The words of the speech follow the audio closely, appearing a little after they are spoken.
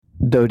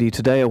Dodi,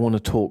 today I want to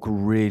talk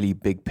really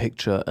big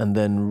picture and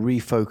then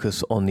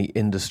refocus on the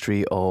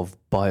industry of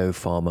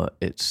biopharma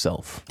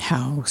itself.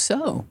 How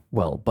so?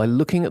 Well, by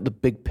looking at the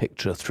big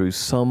picture through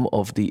some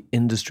of the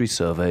industry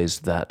surveys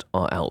that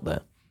are out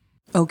there.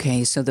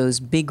 Okay, so those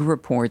big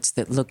reports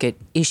that look at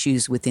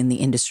issues within the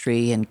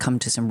industry and come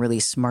to some really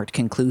smart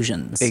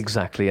conclusions.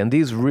 Exactly, and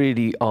these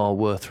really are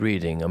worth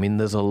reading. I mean,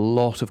 there's a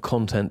lot of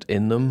content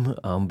in them,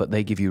 but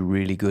they give you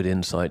really good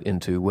insight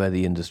into where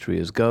the industry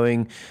is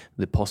going,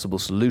 the possible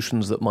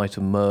solutions that might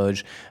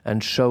emerge,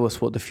 and show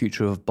us what the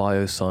future of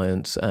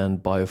bioscience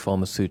and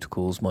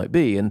biopharmaceuticals might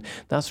be. And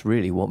that's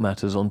really what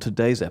matters on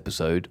today's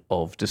episode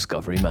of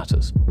Discovery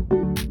Matters.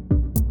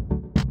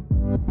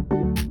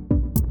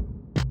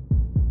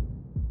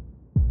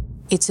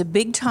 It's a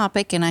big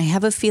topic, and I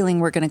have a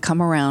feeling we're going to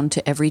come around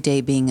to every day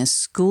being a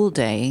school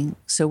day.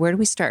 So where do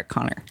we start,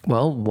 Connor?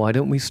 Well, why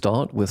don't we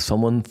start with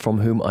someone from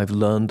whom I've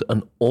learned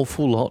an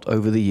awful lot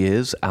over the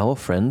years, our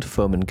friend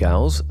Furman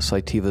Gauss,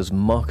 Cytiva's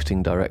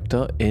marketing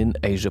director in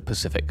Asia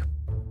Pacific.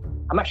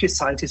 I'm actually a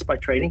scientist by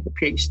training, a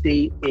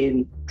PhD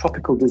in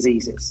tropical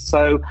diseases.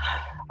 So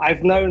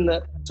I've known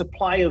that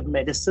supply of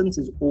medicines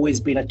has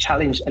always been a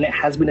challenge, and it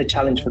has been a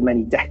challenge for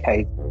many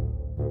decades.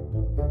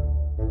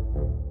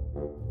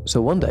 So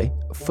one day,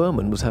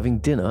 Furman was having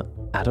dinner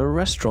at a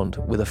restaurant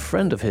with a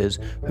friend of his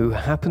who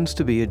happens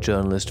to be a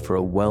journalist for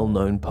a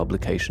well-known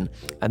publication,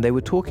 and they were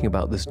talking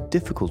about this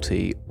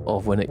difficulty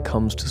of when it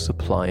comes to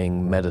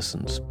supplying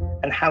medicines.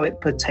 And how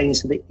it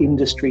pertains to the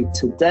industry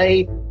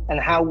today and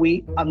how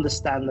we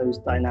understand those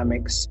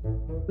dynamics.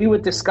 We were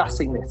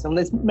discussing this, and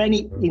there's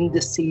many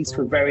indices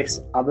for various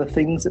other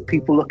things that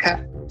people look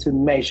at to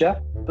measure.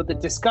 But the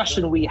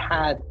discussion we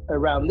had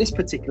around this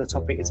particular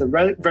topic is a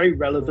very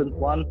relevant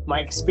one. My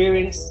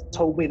experience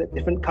told me that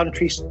different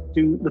countries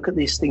do look at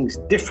these things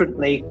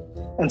differently.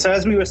 And so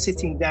as we were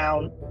sitting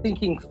down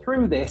thinking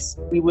through this,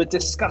 we were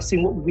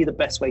discussing what would be the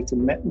best way to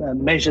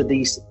measure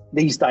these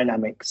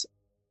dynamics.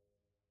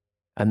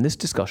 And this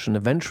discussion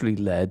eventually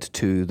led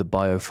to the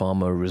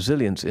Biopharma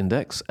Resilience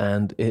Index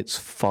and its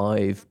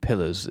 5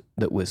 pillars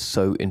that we're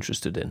so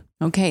interested in.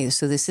 Okay,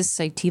 so this is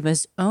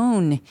Cytiva's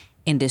own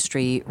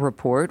industry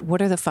report.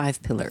 What are the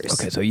 5 pillars?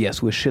 Okay, so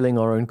yes, we're shilling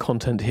our own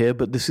content here,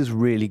 but this is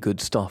really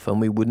good stuff,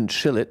 and we wouldn't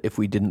shill it if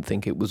we didn't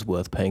think it was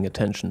worth paying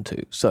attention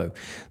to. So,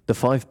 the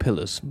 5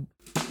 pillars.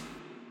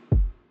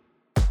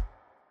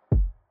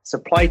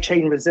 Supply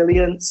chain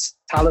resilience,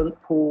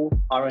 talent pool,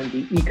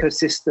 R&D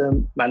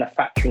ecosystem,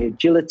 manufacturing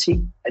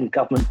agility, and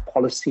government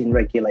policy and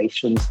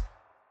regulations.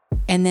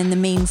 And then the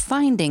main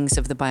findings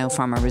of the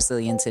Biopharma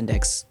Resilience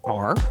Index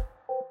are?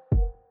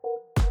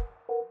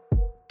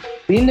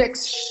 The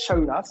index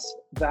showed us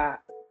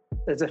that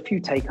there's a few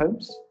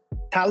take-homes.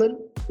 Talent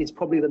is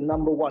probably the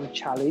number one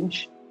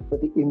challenge that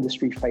the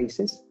industry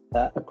faces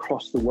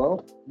across the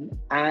world.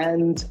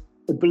 And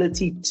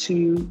ability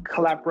to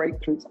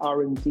collaborate through its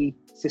R&D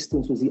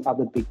systems was the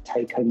other big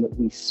take-home that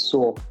we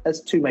saw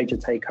as 2 major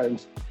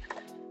take-homes.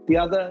 The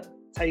other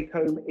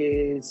take-home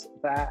is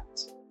that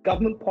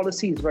government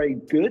policy is very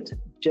good,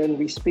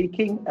 generally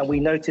speaking, and we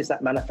notice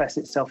that manifests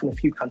itself in a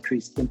few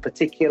countries, in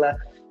particular,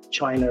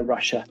 China,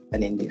 Russia,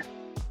 and India.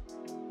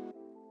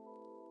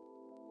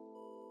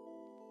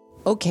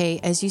 Okay,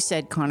 as you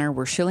said, Connor,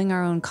 we're shilling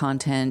our own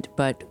content,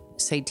 but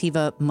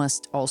Cytiva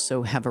must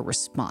also have a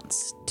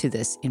response to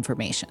this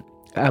information.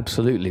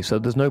 Absolutely. So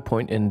there's no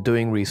point in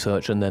doing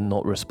research and then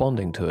not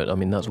responding to it. I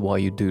mean, that's why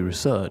you do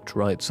research,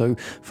 right? So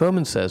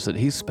Furman says that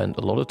he's spent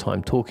a lot of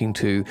time talking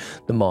to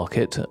the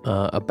market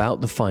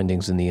about the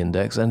findings in the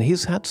index, and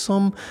he's had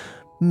some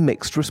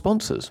mixed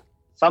responses.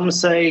 Some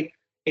say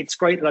it's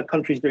great that our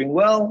country's doing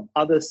well.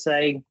 Others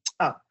say,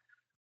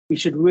 we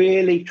should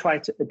really try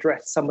to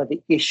address some of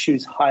the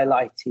issues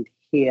highlighted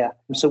here.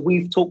 So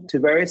we've talked to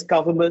various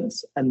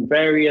governments and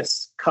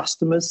various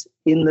customers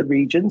in the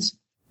regions.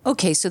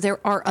 Okay, so there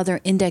are other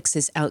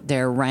indexes out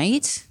there,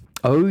 right?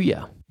 Oh,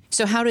 yeah.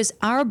 So how does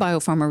our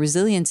Biopharma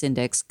Resilience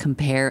Index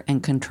compare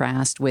and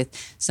contrast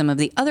with some of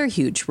the other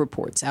huge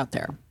reports out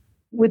there?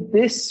 With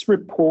this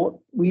report,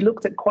 we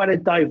looked at quite a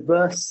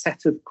diverse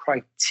set of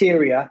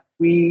criteria.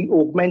 We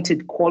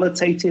augmented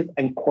qualitative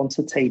and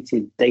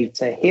quantitative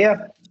data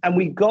here, and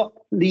we got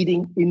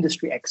leading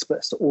industry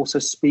experts to also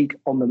speak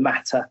on the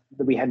matter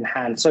that we had in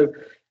hand. So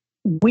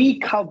we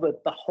covered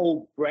the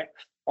whole breadth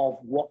of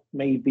what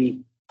may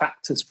be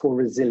factors for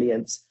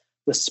resilience.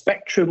 The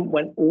spectrum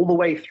went all the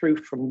way through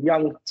from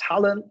young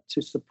talent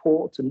to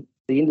support and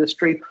the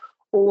industry,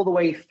 all the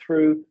way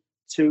through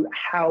to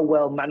how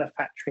well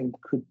manufacturing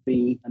could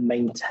be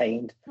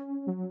maintained.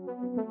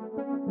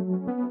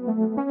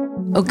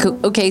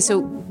 Okay, so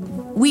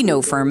we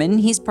know Furman.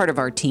 He's part of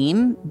our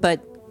team,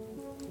 but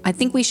I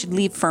think we should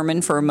leave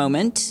Furman for a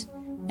moment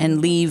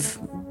and leave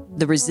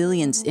the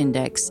Resilience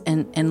Index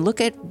and look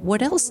at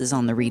what else is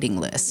on the reading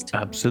list.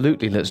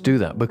 Absolutely, let's do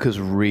that, because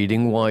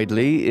reading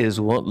widely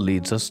is what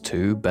leads us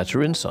to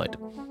better insight.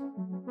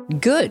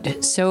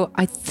 Good. So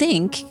I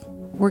think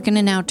we're going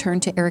to now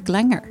turn to Eric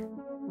Langer.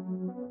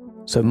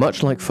 So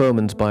much like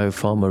Furman's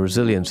Biopharma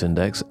Resilience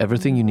Index,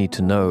 everything you need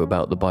to know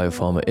about the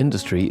biopharma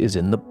industry is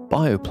in the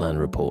BioPlan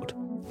report.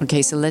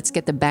 Okay, so let's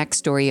get the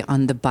backstory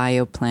on the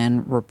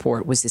BioPlan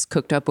report. Was this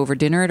cooked up over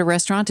dinner at a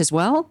restaurant as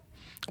well?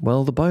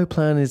 Well, the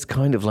BioPlan is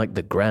kind of like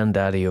the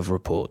granddaddy of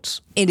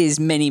reports. It is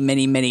many,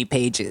 many, many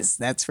pages,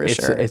 that's for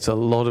sure. It's a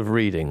lot of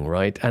reading,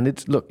 right? And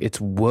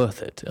it's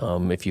worth it.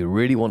 If you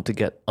really want to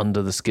get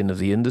under the skin of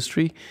the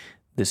industry,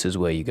 this is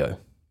where you go.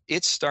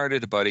 It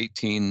started about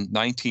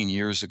 19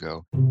 years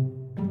ago.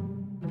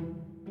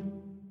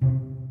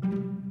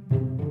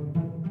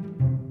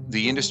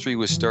 The industry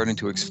was starting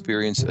to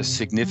experience a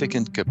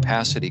significant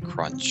capacity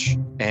crunch.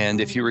 And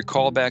if you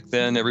recall back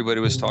then, everybody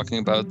was talking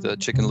about the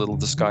Chicken Little,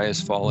 the sky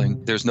is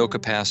falling. There's no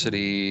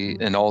capacity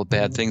and all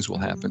bad things will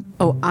happen.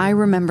 Oh, I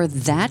remember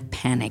that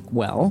panic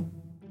well.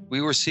 We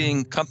were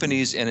seeing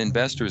companies and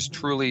investors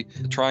truly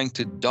trying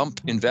to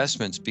dump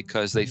investments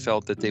because they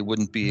felt that they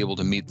wouldn't be able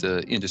to meet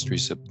the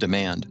industry's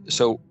demand.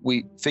 So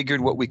we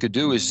figured what we could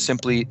do is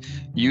simply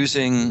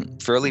using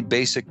fairly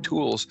basic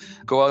tools,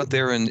 go out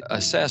there and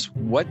assess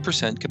what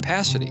percent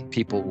capacity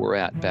people were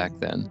at back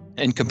then.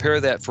 And compare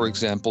that, for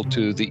example,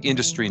 to the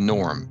industry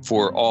norm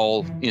for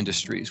all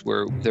industries,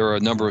 where there are a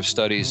number of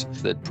studies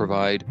that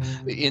provide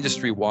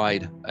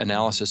industry-wide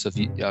analysis of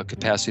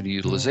capacity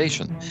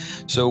utilization.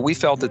 So we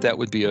felt that that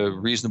would be a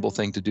reasonable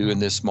thing to do in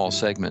this small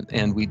segment.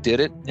 And we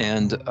did it,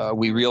 and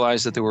we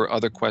realized that there were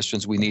other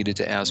questions we needed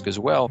to ask as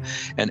well.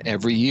 And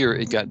every year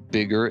it got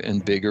bigger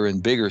and bigger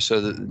and bigger,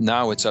 so that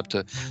now it's up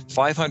to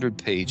 500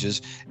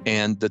 pages,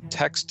 and the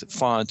text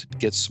font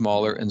gets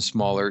smaller and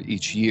smaller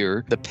each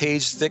year. The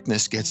page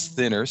thickness gets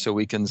thinner, so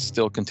we can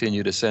still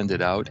continue to send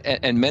it out.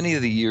 And many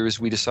of the years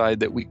we decide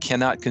that we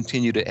cannot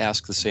continue to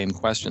ask the same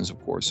questions, of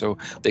course. So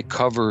they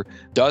cover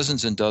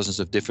dozens and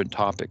dozens of different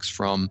topics,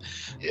 from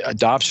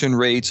adoption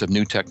rates of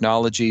new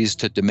technologies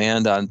to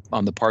demand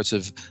on the parts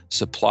of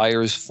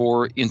suppliers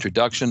for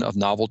introduction of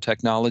novel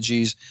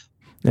technologies.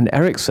 And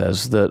Eric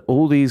says that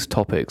all these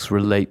topics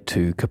relate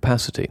to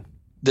capacity.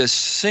 The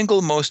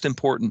single most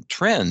important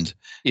trend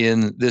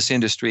in this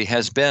industry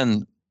has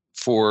been,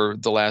 for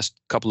the last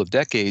couple of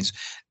decades,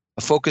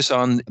 a focus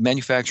on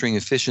manufacturing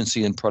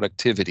efficiency and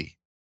productivity.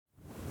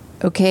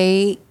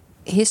 Okay,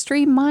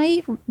 history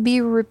might be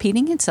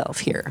repeating itself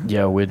here.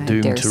 Yeah, we're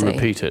doomed to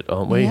repeat it,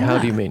 aren't we? Yeah. How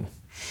do you mean?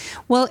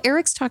 Well,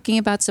 Eric's talking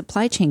about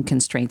supply chain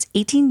constraints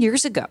 18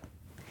 years ago.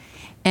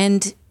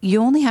 And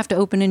you only have to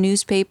open a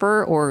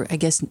newspaper, or I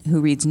guess who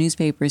reads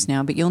newspapers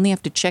now, but you only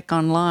have to check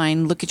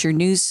online, look at your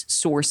news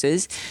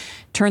sources,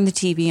 turn the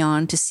TV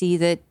on to see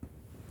that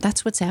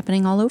that's what's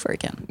happening all over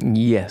again.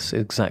 Yes,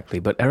 exactly.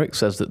 But Eric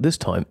says that this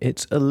time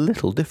it's a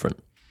little different.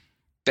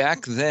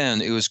 Back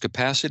then, it was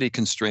capacity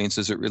constraints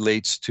as it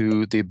relates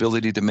to the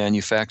ability to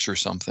manufacture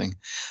something.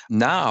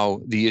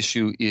 Now, the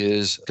issue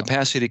is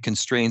capacity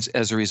constraints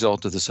as a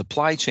result of the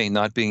supply chain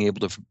not being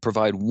able to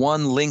provide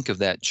one link of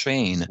that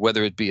chain,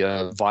 whether it be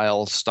a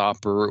vial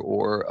stopper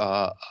or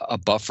a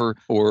buffer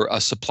or a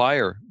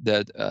supplier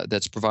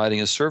that's providing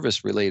a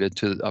service related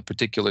to a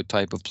particular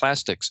type of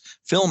plastics.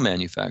 Film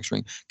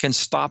manufacturing can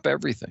stop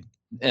everything.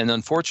 And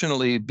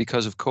unfortunately,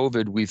 because of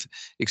COVID, we've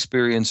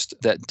experienced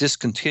that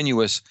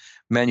discontinuous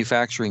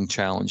manufacturing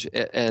challenge,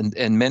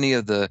 and many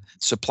of the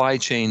supply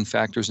chain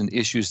factors and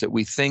issues that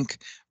we think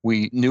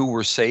we knew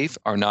were safe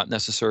are not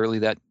necessarily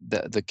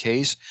the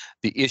case.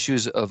 The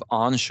issues of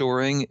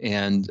onshoring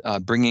and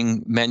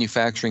bringing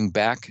manufacturing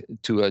back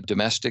to a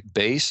domestic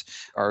base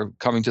are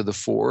coming to the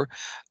fore.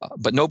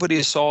 But nobody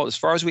is as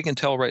far as we can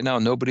tell right now,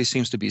 nobody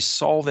seems to be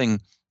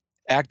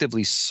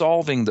actively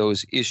solving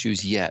those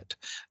issues yet.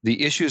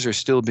 The issues are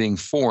still being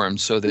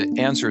formed, so the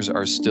answers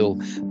are still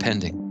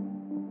pending.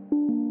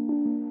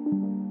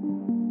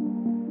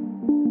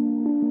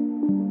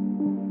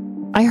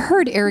 I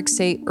heard Eric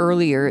say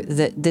earlier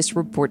that this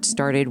report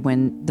started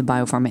when the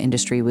biopharma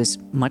industry was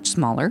much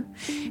smaller.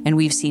 And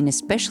we've seen,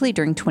 especially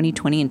during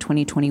 2020 and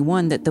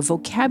 2021, that the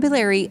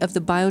vocabulary of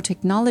the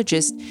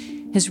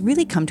biotechnologist has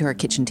really come to our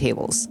kitchen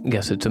tables.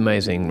 Yes, it's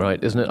amazing,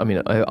 right? Isn't it? I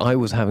mean, I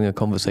was having a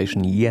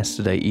conversation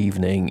yesterday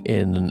evening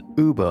in an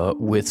Uber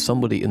with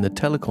somebody in the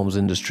telecoms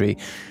industry,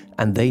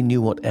 and they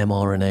knew what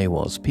mRNA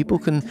was. People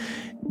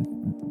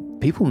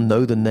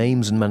know the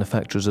names and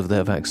manufacturers of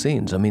their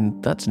vaccines. I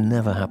mean, that's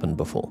never happened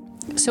before.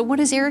 So what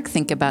does Eric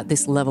think about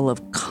this level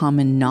of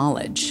common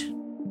knowledge?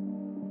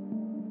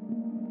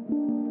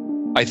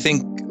 I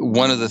think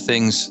one of the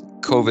things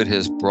COVID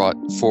has brought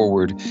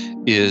forward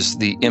is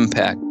the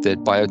impact that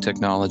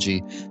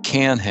biotechnology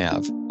can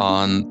have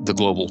on the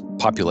global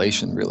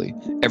population, really.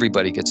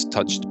 Everybody gets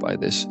touched by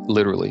this,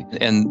 literally.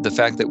 And the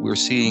fact that we're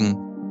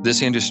seeing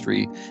this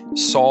industry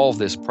solve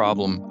this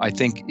problem, I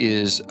think,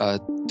 is a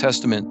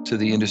testament to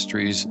the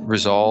industry's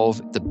resolve,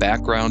 the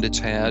background it's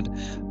had.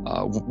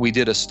 We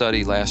did a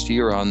study last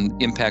year on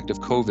impact of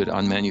COVID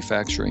on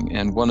manufacturing,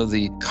 and one of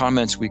the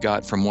comments we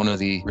got from one of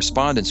the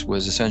respondents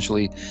was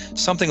essentially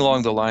something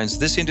along the lines,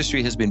 this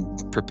industry has been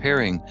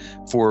preparing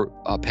for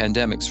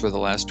pandemics for the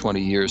last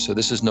 20 years, so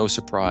this is no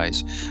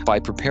surprise. By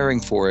preparing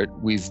for it,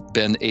 we've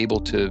been able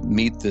to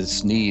meet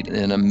this need in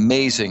an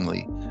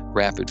amazingly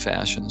rapid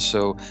fashion.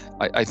 So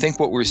I think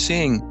what we're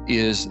seeing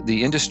is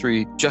the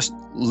industry just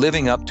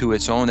living up to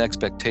its own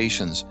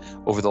expectations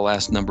over the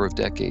last number of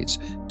decades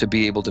to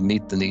be able to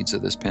meet the needs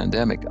of this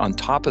pandemic. On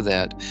top of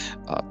that,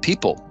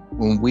 people,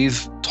 when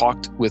we've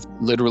talked with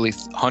literally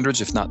hundreds,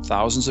 if not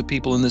thousands of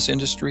people in this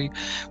industry,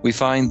 we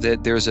find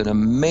that there's an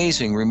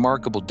amazing,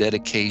 remarkable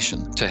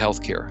dedication to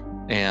healthcare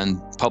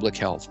and public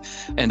health.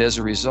 And as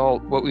a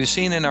result, what we've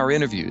seen in our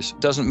interviews,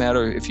 doesn't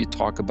matter if you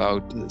talk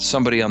about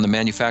somebody on the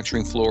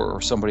manufacturing floor or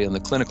somebody on the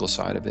clinical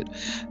side of it,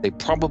 they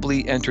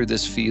probably enter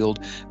this field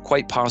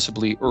quite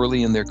possibly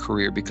early in their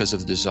career because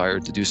of the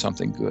desire to do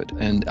something good.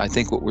 And I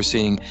think what we're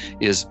seeing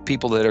is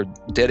people that are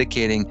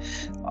dedicating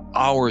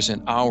hours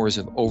and hours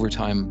of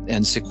overtime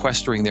and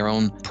sequestering their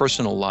own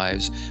personal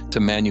lives to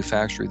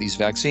manufacture these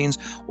vaccines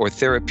or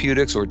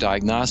therapeutics or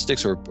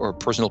diagnostics or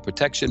personal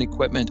protection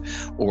equipment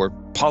or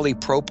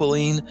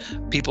polypropylene.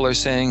 People are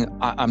saying,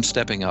 I'm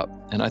stepping up.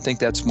 And I think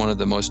that's one of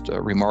the most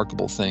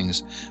remarkable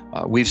things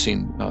we've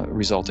seen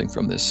resulting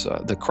from this,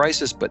 the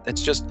crisis, but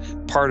it's just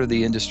part of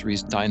the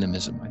industry's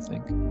dynamism, I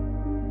think.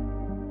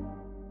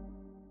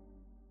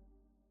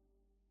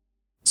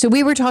 So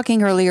we were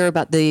talking earlier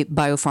about the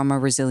Biopharma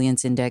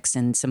Resilience Index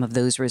and some of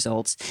those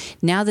results.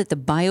 Now that the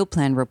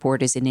BioPlan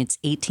report is in its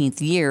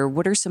 18th year,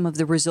 what are some of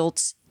the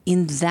results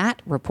in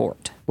that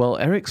report? Well,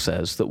 Eric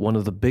says that one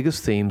of the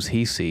biggest themes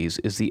he sees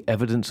is the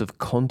evidence of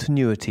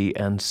continuity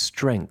and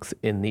strength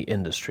in the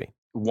industry.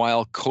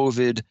 While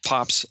COVID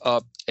pops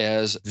up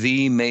as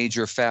the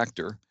major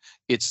factor,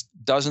 it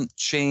doesn't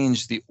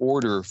change the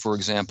order, for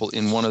example,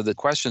 in one of the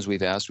questions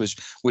we've asked,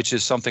 which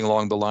is something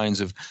along the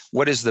lines of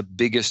what is the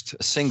biggest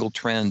single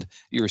trend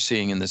you're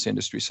seeing in this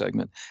industry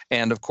segment?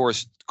 And of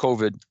course,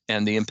 COVID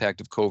and the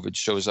impact of COVID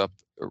shows up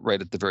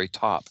right at the very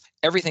top.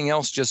 Everything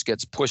else just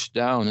gets pushed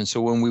down. And so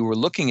when we were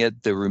looking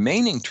at the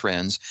remaining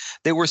trends,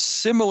 they were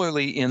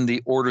similarly in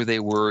the order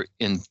they were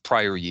in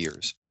prior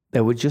years.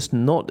 There were just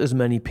not as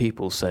many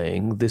people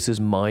saying, this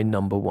is my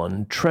number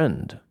one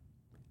trend.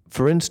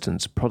 For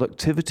instance,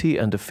 productivity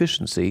and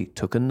efficiency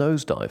took a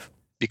nosedive.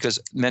 Because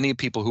many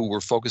people who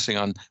were focusing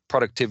on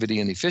productivity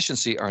and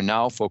efficiency are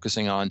now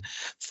focusing on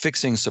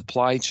fixing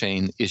supply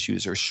chain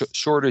issues or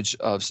shortage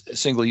of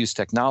single-use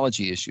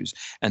technology issues.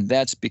 And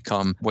that's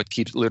become what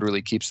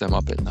literally keeps them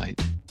up at night.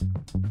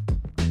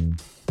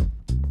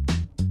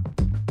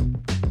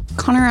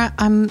 Connor,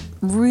 I'm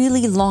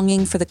really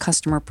longing for the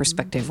customer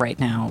perspective right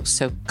now.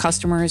 So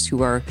customers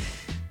who are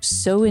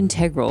so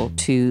integral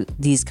to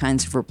these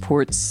kinds of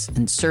reports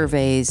and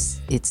surveys,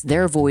 it's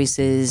their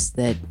voices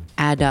that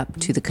add up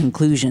to the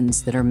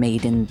conclusions that are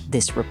made in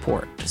this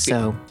report.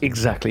 So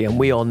exactly, and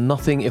we are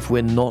nothing if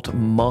we're not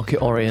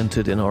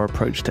market-oriented in our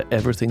approach to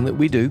everything that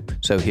we do.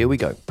 So here we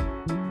go.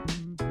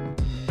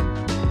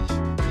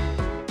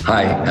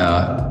 Hi,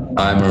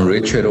 I'm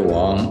Richard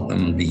Wang.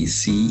 I'm the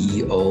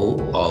CEO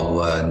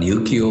of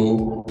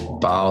Nucleo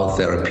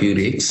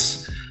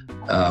Biotherapeutics.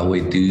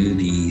 We do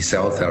the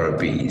cell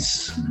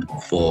therapies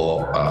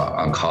for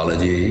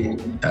oncology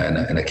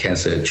and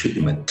cancer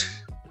treatment.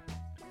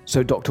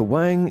 So Dr.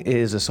 Wang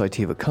is a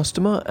Cytiva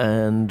customer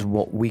and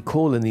what we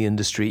call in the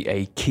industry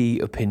a key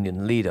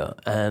opinion leader.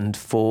 And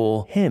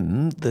for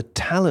him, the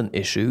talent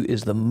issue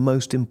is the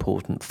most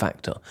important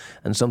factor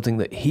and something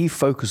that he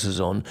focuses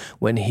on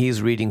when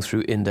he's reading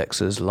through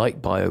indexes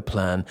like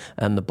BioPlan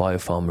and the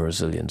Biopharma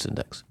Resilience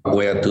Index.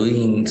 We're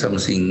doing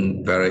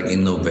something very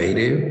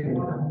innovative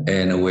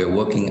and we're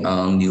working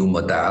on new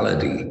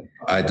modality.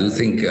 I do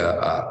think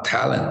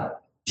talent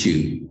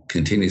issue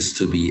continues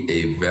to be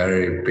a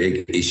very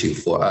big issue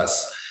for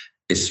us,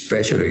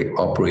 especially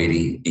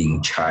operating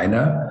in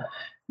China,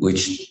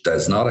 which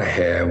does not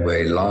have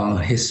a long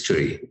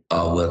history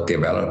of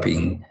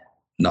developing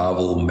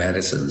novel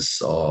medicines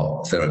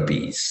or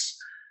therapies.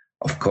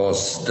 Of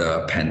course,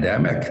 the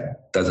pandemic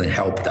doesn't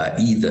help that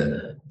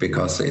either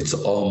because it's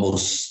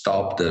almost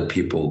stopped the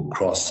people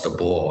across the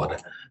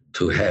board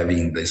to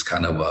having this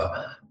kind of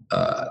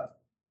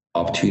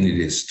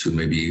opportunities to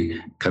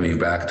maybe coming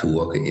back to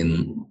work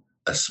in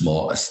a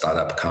small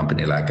startup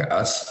company like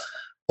us,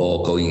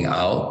 or going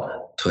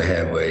out to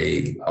have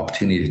a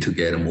opportunity to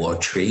get more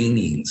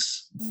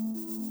trainings.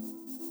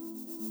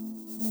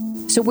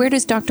 So where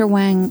does Dr.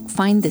 Wang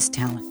find this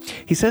talent?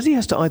 He says he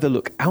has to either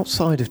look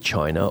outside of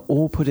China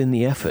or put in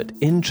the effort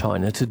in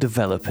China to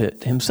develop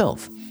it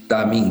himself.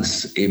 That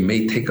means it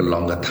may take a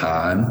longer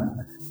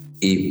time.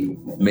 It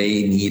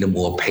may need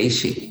more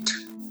patience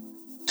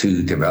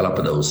to develop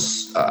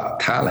those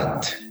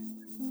talent.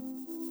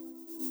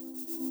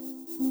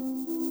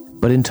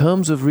 But in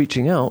terms of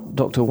reaching out,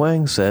 Dr.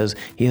 Wang says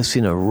he has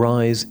seen a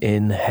rise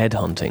in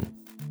headhunting.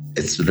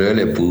 It's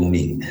really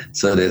booming.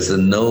 So there's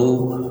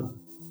no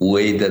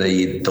way that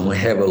you don't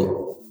have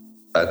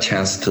a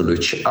chance to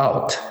reach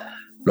out.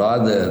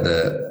 Rather,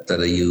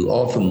 that you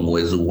often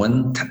with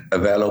one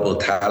available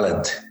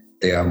talent,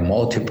 there are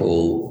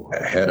multiple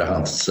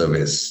headhunt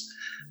service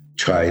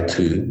try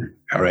to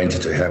arrange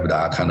to have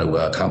that kind of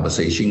a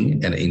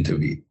conversation and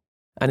interview.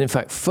 And in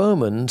fact,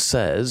 Furman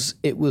says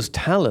it was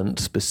talent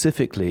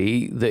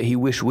specifically that he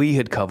wished we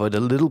had covered a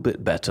little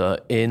bit better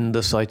in the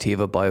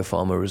Cytiva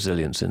Biopharma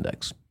Resilience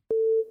Index.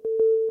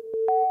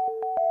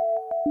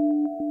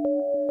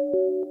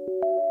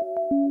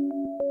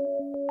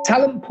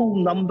 Talent pool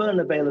number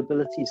and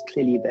availability is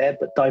clearly there,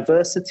 but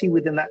diversity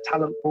within that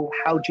talent pool,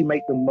 how do you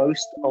make the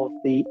most of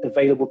the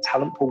available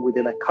talent pool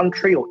within a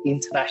country or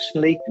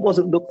internationally,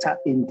 wasn't looked at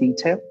in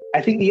detail.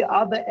 I think the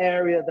other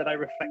area that I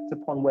reflect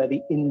upon where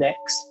the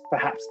index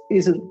perhaps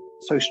isn't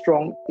so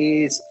strong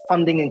is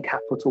funding and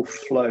capital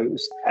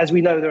flows. As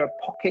we know, there are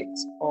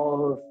pockets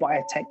of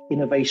biotech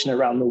innovation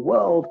around the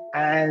world,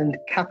 and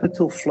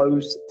capital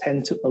flows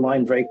tend to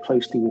align very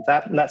closely with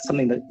that, and that's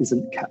something that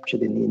isn't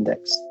captured in the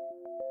index.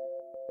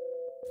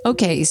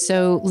 Okay,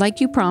 so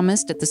like you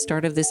promised at the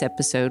start of this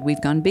episode,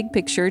 we've gone big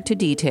picture to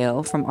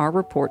detail from our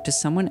report to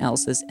someone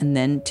else's and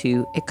then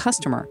to a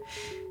customer.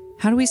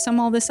 How do we sum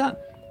all this up?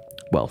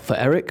 Well, for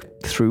Eric,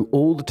 through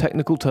all the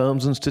technical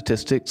terms and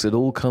statistics, it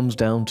all comes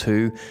down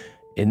to,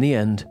 in the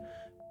end,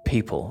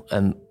 people.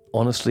 And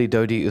honestly,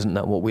 Dodi, isn't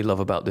that what we love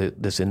about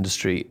this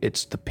industry?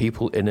 It's the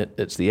people in it.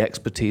 It's the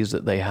expertise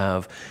that they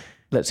have.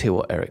 Let's hear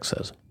what Eric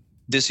says.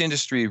 This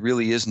industry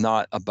really is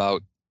not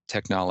about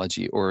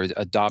technology or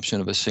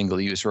adoption of a single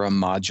use or a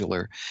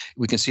modular.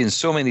 We can see in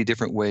so many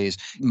different ways.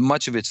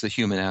 Much of it's the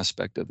human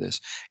aspect of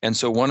this. And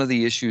so one of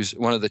the issues,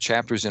 one of the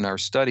chapters in our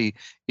study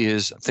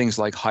is things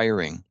like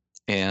hiring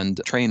and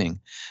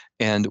training.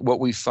 And what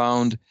we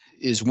found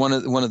is one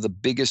of the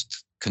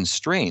biggest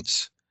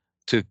constraints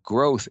to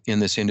growth in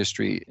this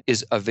industry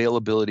is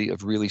availability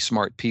of really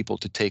smart people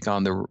to take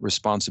on the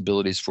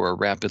responsibilities for a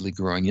rapidly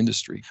growing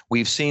industry.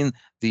 We've seen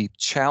the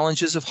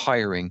challenges of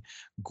hiring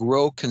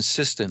grow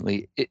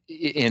consistently.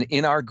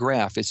 In our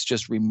graph, it's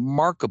just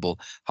remarkable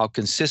how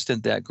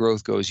consistent that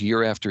growth goes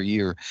year after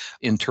year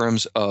in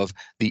terms of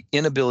the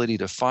inability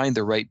to find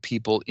the right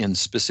people in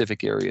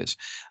specific areas.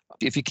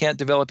 If you can't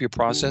develop your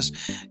process,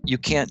 you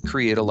can't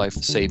create a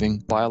life-saving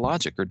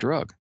biologic or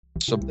drug.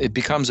 So it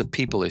becomes a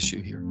people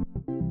issue here.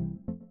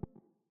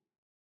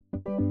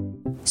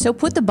 So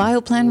put the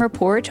BioPlan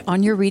report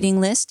on your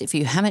reading list if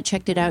you haven't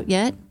checked it out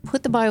yet.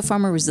 Put the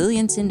Biopharma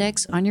Resilience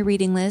Index on your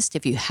reading list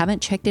if you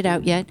haven't checked it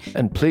out yet.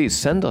 And please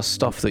send us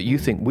stuff that you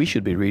think we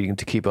should be reading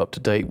to keep up to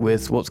date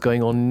with what's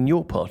going on in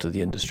your part of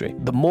the industry.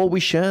 The more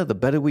we share, the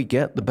better we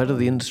get, the better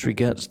the industry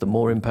gets, the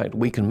more impact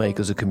we can make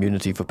as a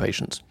community for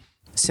patients.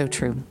 So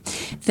true.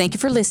 Thank you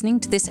for listening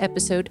to this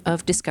episode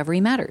of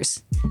Discovery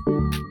Matters.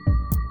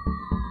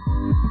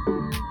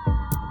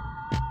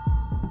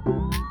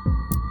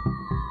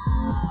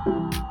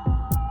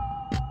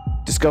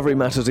 Discovery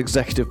Matters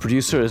executive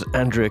producer is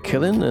Andrea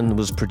Killin and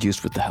was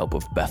produced with the help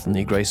of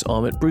Bethany Grace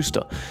Armitt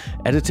Brewster.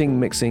 Editing,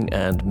 mixing,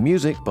 and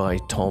music by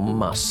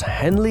Thomas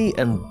Henley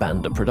and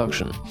Banda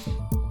Production.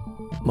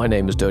 My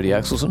name is Dodi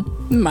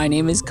Axelson. My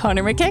name is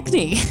Connor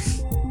McKechnie.